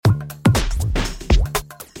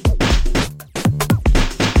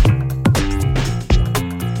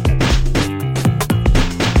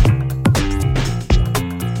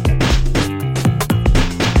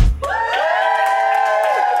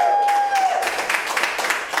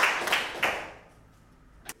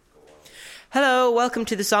welcome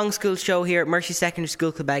to the Songschool show here at Mercy Secondary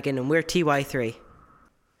School, Kilbeggan, and we're TY3.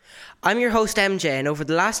 I'm your host MJ, and over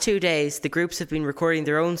the last 2 days, the groups have been recording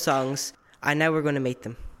their own songs, and now we're going to meet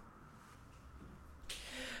them.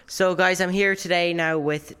 So guys, I'm here today now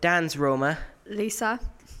with Dan's Roma, Lisa,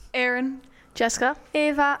 Erin, Jessica,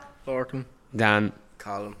 Ava, Thornton, Dan,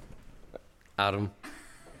 Colin, Adam.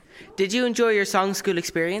 Did you enjoy your Songschool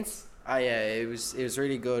experience? Yeah, it was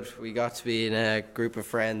really good. We got to be in a group of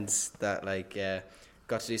friends that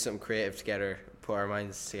got to do something creative together, put our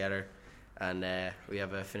minds together, and we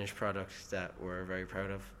have a finished product that we're very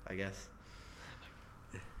proud of, I guess.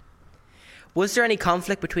 Was there any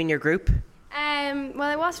conflict between your group?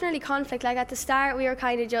 Well, it wasn't really conflict. Like at the start, we were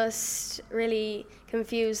kind of just really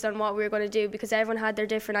confused on what we were going to do because everyone had their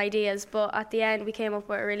different ideas. But at the end, we came up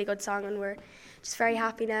with a really good song, and we're just very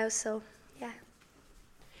happy now. So, yeah.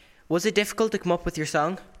 Was it difficult to come up with your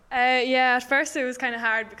song? Yeah, at first it was kind of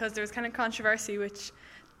hard because there was kind of controversy which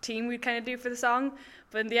team we'd kind of do for the song.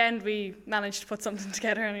 But in the end, we managed to put something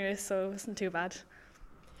together anyway, so it wasn't too bad.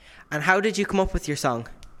 And how did you come up with your song?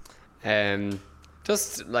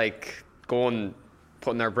 Just like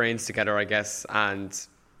putting our brains together, I guess, and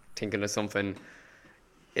thinking of something.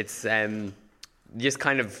 It's just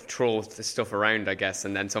kind of throw the stuff around, I guess,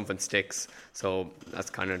 and then something sticks. So that's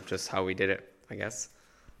kind of just how we did it, I guess.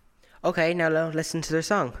 Okay, now listen to their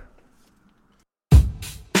song.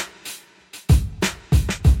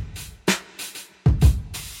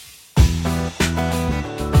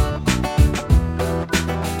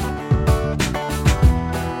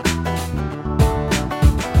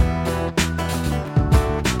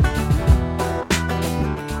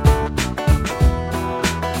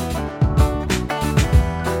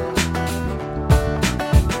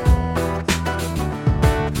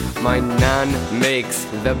 My nan makes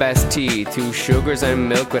the best tea, 2 sugars and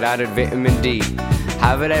milk with added vitamin D.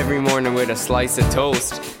 Have it every morning with a slice of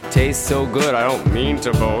toast. Tastes so good, I don't mean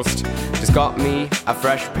to boast. Just got me a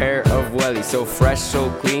fresh pair of wellies, so fresh, so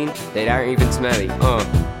clean, they aren't even smelly.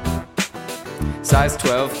 Size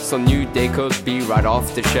 12, so new they could be right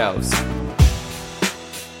off the shelves.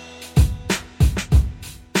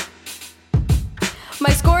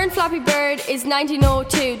 My score in Flappy Bird is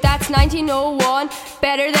 1902. That's 1901.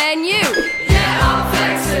 Better than you. Yeah, I'm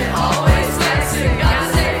flexing, always flexing, gotta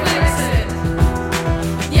stay flexing.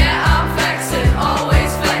 Yeah, I'm flexing,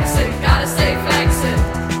 always flexing, gotta stay flexing.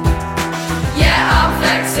 Yeah, I'm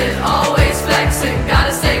flexing, always flexing,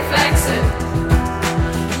 gotta stay flexing.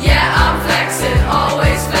 Yeah, I'm flexing,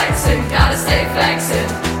 always flexing, gotta stay flexing.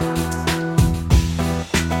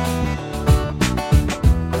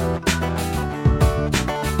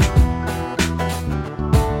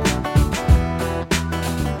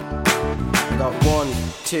 Got 1,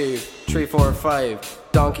 2, 3, 4, 5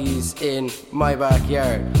 donkeys in my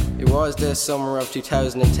backyard. It was the summer of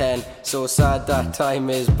 2010, so sad that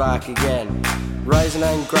time is back again. Rising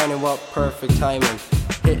and grinding, what perfect timing.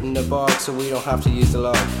 Hitting the bog so we don't have to use the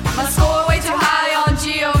log. My score way too high on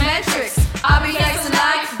geometrics. I'll be flexing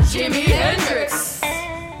like Jimi Hendrix.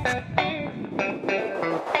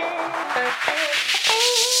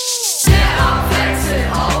 Yeah, I'm flexing,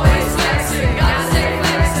 always flexing, gotta stay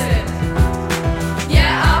flexing.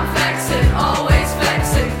 Yeah, I'm flexing, always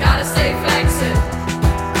flexing, gotta stay flexing.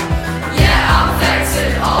 Yeah, I'm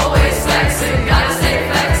flexing, always flexing, gotta stay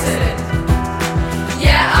flexing.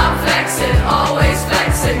 Yeah, I'm flexing, always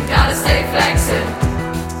flexing, gotta stay flexing.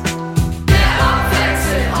 Yeah, I'm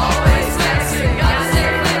flexing, always flexing, gotta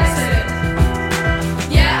stay flexing.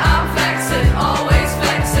 Yeah, I'm flexing, always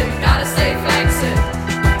flexing, gotta stay flexing.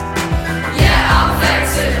 Yeah, I'm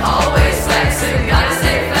flexing, always flexing, gotta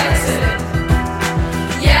stay flexing.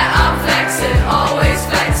 Yeah, I'm flexing, always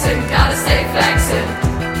flexing, gotta stay flexing.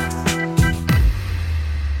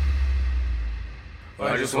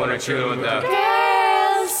 I just want to chill with that.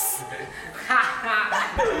 Girls!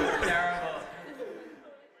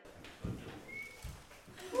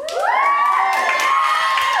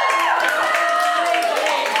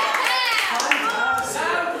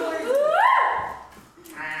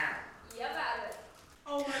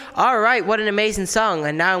 All right, what an amazing song.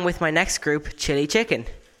 And now I'm with my next group, Chili Chicken.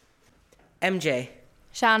 MJ.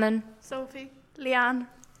 Shannon, Sophie, Leanne.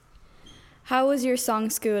 How was your song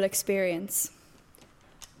school experience?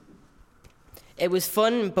 It was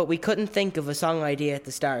fun, but we couldn't think of a song idea at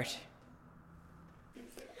the start.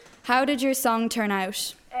 How did your song turn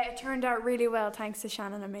out? It turned out really well thanks to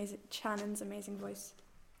Shannon's amazing voice.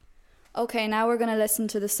 Okay, now we're going to listen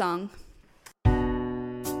to the song.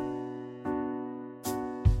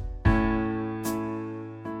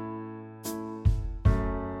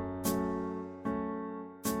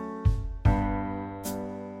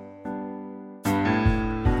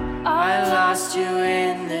 lost you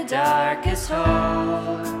in the darkest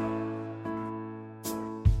hole.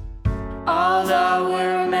 Although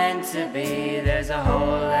we're meant to be, there's a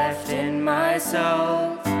hole left in my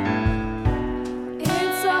soul.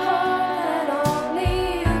 It's a hole that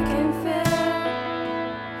only you can fill.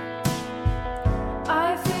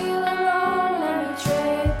 I feel alone and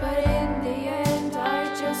betrayed, but in the end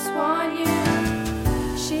I just want you.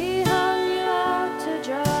 She hung you out to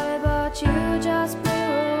dry, but you just blew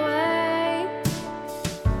away.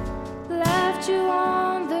 Left you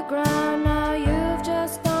on the ground, now you've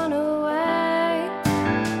just gone away.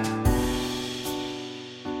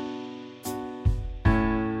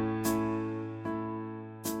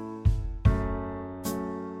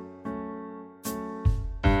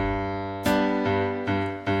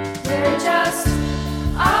 We're just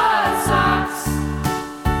odd socks.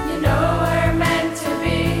 You know we're meant to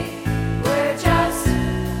be. We're just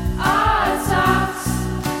odd socks,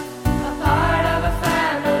 a part of a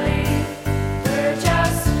family. We're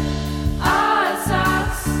just odd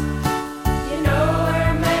socks. You know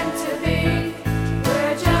we're meant to be.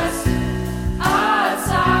 We're just odd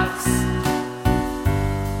socks.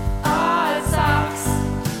 Odd socks.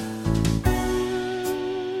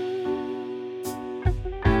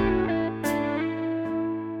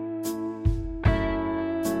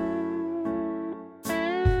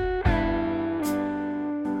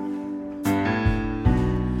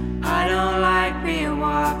 I don't like being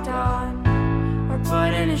walked on or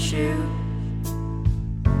put in a shoe.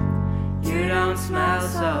 You don't smell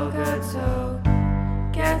so good, so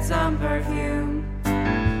get some perfume.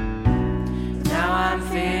 Now I'm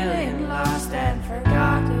feeling lost and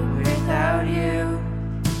forgotten without you.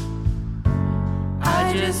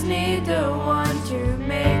 I just need the one to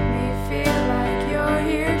make me feel like you're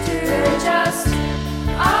here too. We're just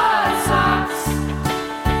odd socks.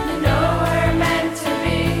 You know we're meant to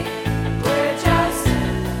be. We're just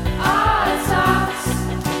odd socks,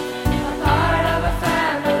 a part of a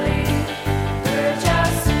family. We're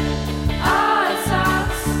just odd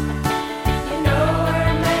socks. You know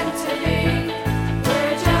we're meant to be.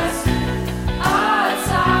 We're just odd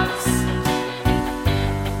socks.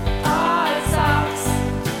 Odd socks.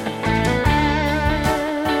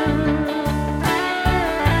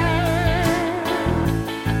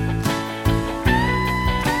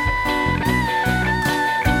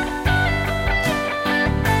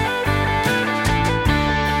 We're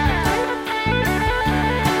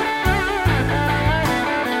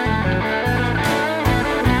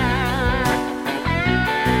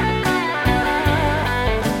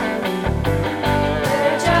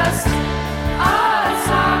just odd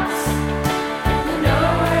socks. You know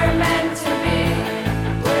we're meant to be.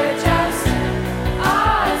 We're just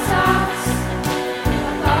odd socks,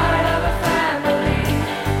 a part of a family.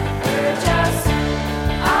 We're just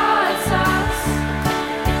odd socks.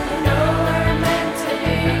 You know we're meant to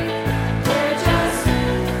be. We're just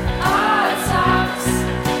odd socks.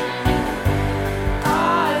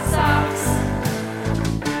 Odd socks.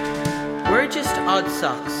 We're just odd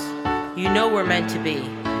socks. You know we're meant to be.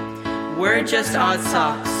 We're just odd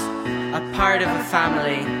socks, a part of a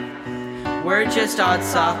family. We're just odd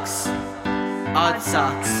socks. Odd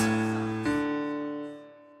socks.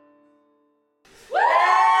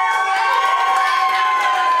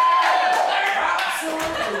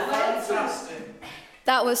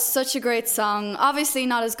 That was such a great song. Obviously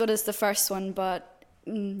not as good as the first one, but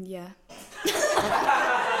yeah.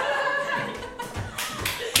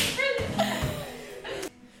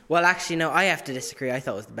 Well, actually, no, I have to disagree. I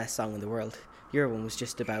thought it was the best song in the world. Your one was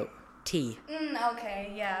just about tea.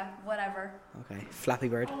 Okay, yeah, whatever. Okay, Flappy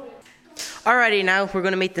Bird. Alrighty, now we're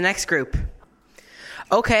going to meet the next group.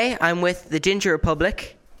 Okay, I'm with the Ginger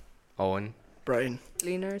Republic. Owen. Brian.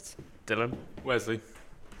 Leonard. Dylan. Wesley.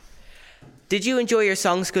 Did you enjoy your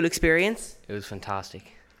song school experience? It was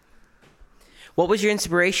fantastic. What was your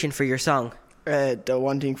inspiration for your song? The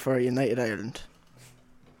Wanting for United Ireland.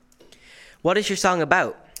 What is your song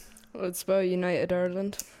about? Well, it's about United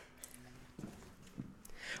Ireland.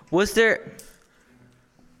 Was it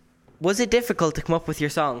difficult to come up with your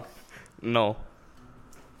song? No.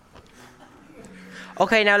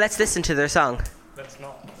 Okay, now let's listen to their song. Let's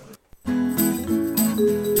not.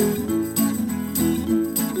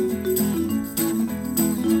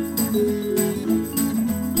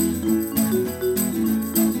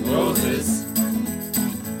 Roses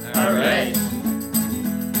are red.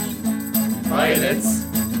 Violets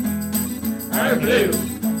are blue.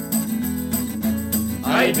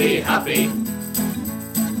 I'd be happy.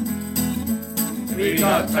 We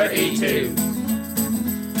got 32.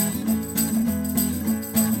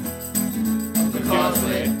 The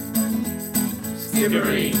causeway,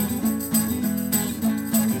 skippery,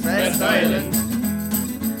 best island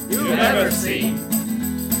you'll ever see.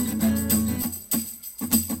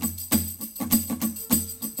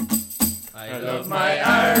 I love my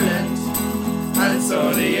Ireland, and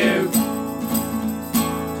so do you.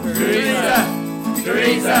 Teresa,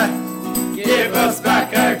 Teresa, give us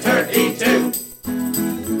back our 32.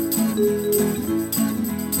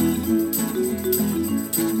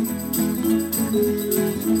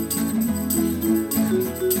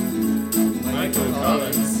 Michael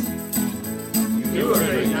Collins, you were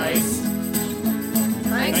very nice.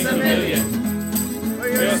 Thanks a million for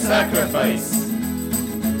your sacrifice.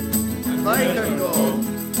 If I could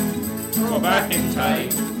go back in time,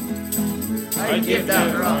 I'd give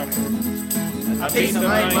that rock a piece of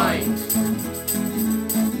my mind.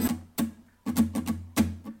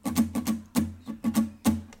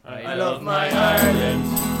 I love my Ireland,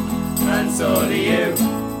 and so do you.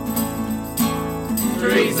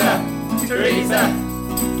 Teresa, Teresa,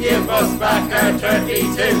 give us back our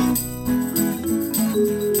 32.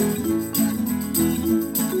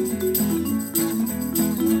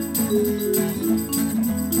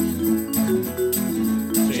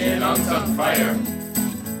 Geelong's on fire,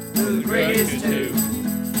 the greatest too.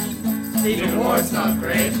 Stephen Ward's not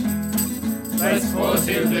great, but I suppose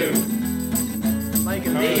he'll do.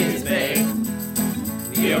 Michael Lee is big,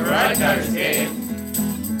 Leo Varadkar's gay,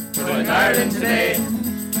 but in Ireland today,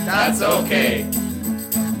 that's okay.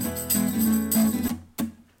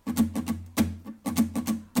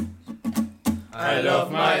 I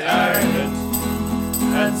love my Ireland,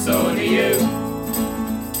 and so do you.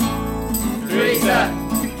 Teresa,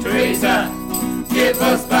 Teresa, give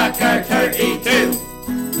us back our 32.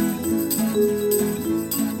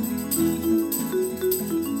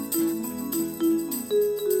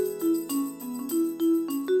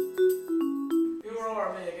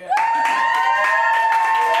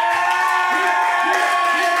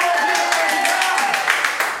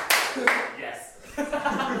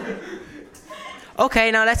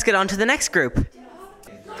 Okay, now let's get on to the next group.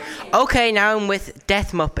 Okay, now I'm with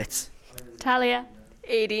Death Muppets. Talia,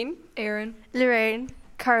 Aideen, Aaron, Lorraine,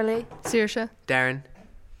 Carly, Saoirse, Darren.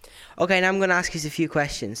 Okay, now I'm going to ask you a few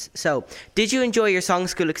questions. So, did you enjoy your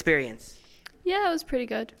Songschool experience? Yeah, it was pretty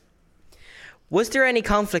good. Was there any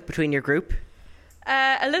conflict between your group?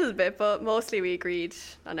 A little bit, but mostly we agreed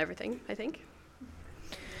on everything, I think.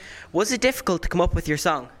 Was it difficult to come up with your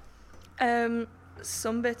song?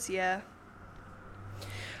 Some bits, yeah.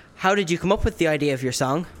 How did you come up with the idea of your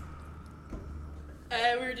song? We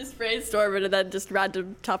were just brainstorming and then just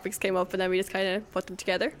random topics came up and then we just kind of put them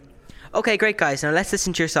together. Okay, great guys. Now let's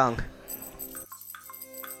listen to your song.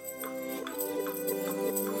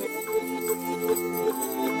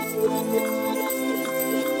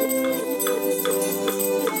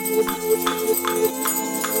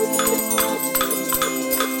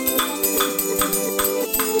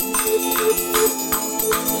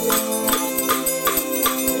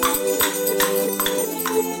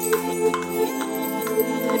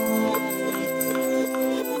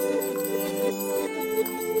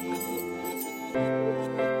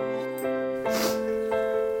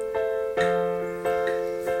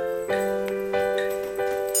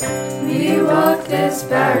 We walk this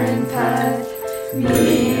barren path,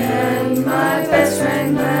 me and my best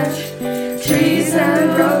friend Madge. Trees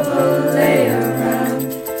and rubble lay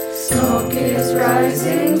around, smoke is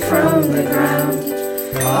rising from the ground.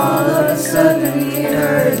 All of a sudden we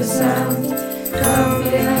heard a sound from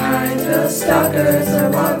behind the stalkers are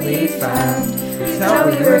what we found. We thought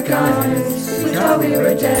we were goners, we thought we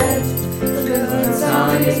were dead, but the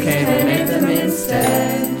zombies came and ate them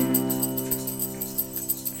instead.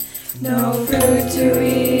 No food to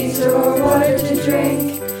eat or water to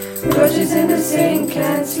drink, roaches in the sink,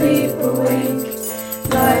 can't sleep a wink.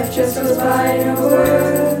 Life just goes by in a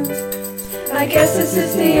whirl, I guess this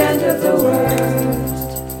is the end of the world.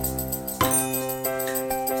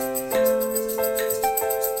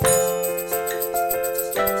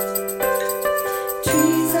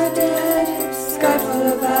 Trees are dead, sky full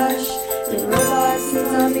of ash, the robots and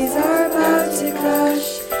zombies are about to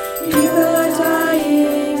clash. People are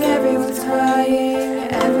dying, everyone's crying,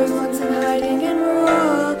 everyone's in hiding, and we're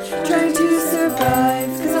all trying to survive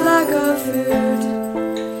cause of lack of food.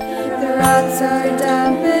 The rats are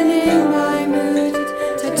dampening my mood.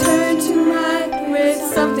 I turn to Matt with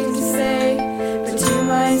something to say, but to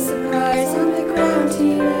my surprise on the ground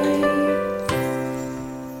he lay.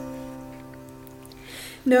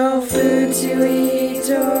 No food to eat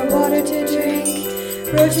or water to drink,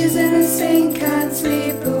 roaches in the sink, can't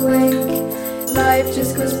sleep a wink. Life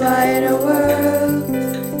just goes by in a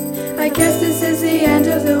whirl, I guess this is the end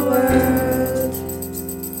of the world.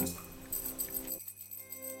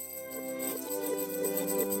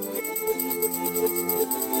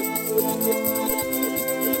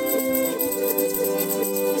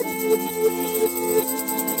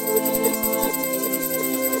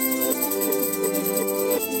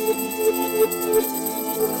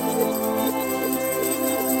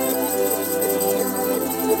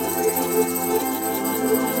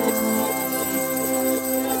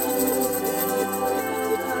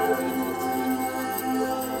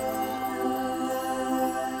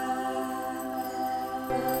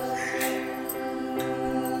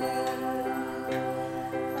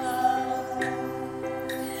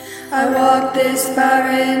 I walked this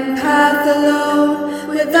barren path alone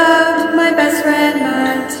without my best friend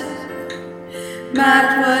Matt.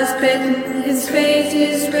 Matt was bitten, his fate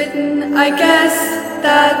is written, I guess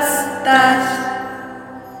that's that.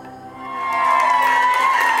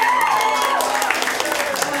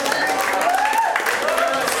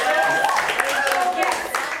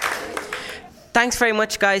 Thanks very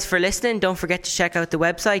much, guys, for listening. Don't forget to check out the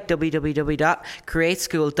website,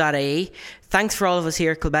 www.createschool.ie. Thanks for all of us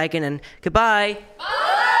here at Kilbeggan, and goodbye. Bye.